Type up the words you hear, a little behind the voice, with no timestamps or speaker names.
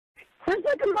There's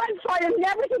like a landslide and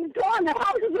everything's gone. The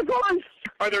houses are gone.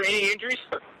 Are there any injuries?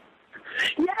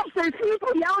 Yes, there's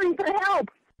people yelling for help.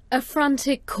 A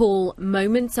frantic call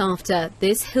moments after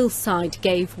this hillside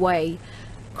gave way,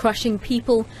 crushing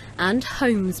people and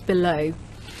homes below.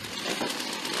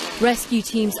 Rescue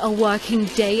teams are working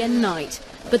day and night,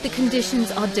 but the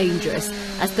conditions are dangerous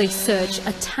as they search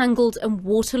a tangled and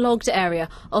waterlogged area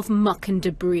of muck and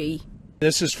debris.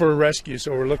 This is for rescue,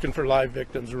 so we're looking for live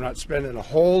victims. We're not spending a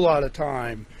whole lot of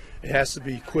time. It has to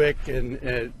be quick and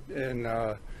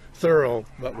thorough,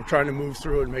 but we're trying to move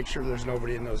through and make sure there's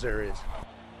nobody in those areas.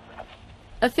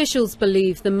 Officials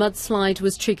believe the mudslide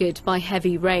was triggered by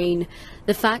heavy rain.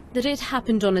 The fact that it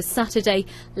happened on a Saturday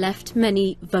left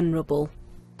many vulnerable.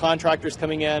 Contractors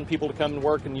coming in, people to come and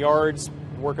work in yards,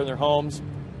 work in their homes.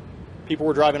 People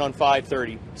were driving on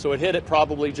 5:30, so it hit at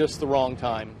probably just the wrong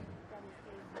time.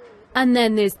 And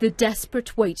then there's the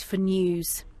desperate wait for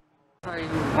news. I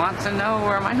want to know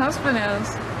where my husband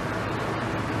is.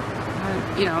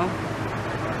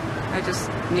 I just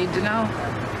need to know.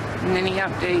 And any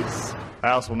updates.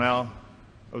 House will now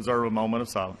observe a moment of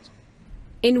silence.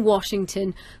 In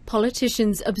Washington,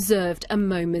 politicians observed a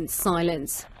moment's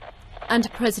silence.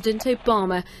 And President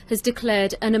Obama has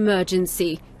declared an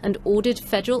emergency and ordered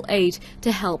federal aid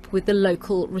to help with the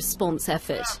local response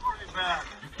effort.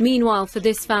 Meanwhile, for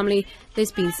this family,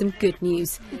 there's been some good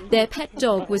news. Their pet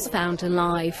dog was found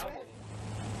alive.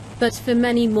 But for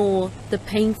many more, the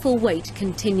painful wait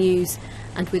continues.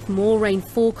 And with more rain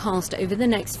forecast over the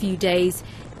next few days,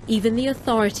 even the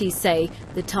authorities say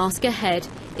the task ahead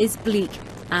is bleak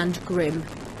and grim.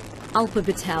 Alpa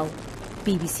Patel,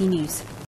 BBC News.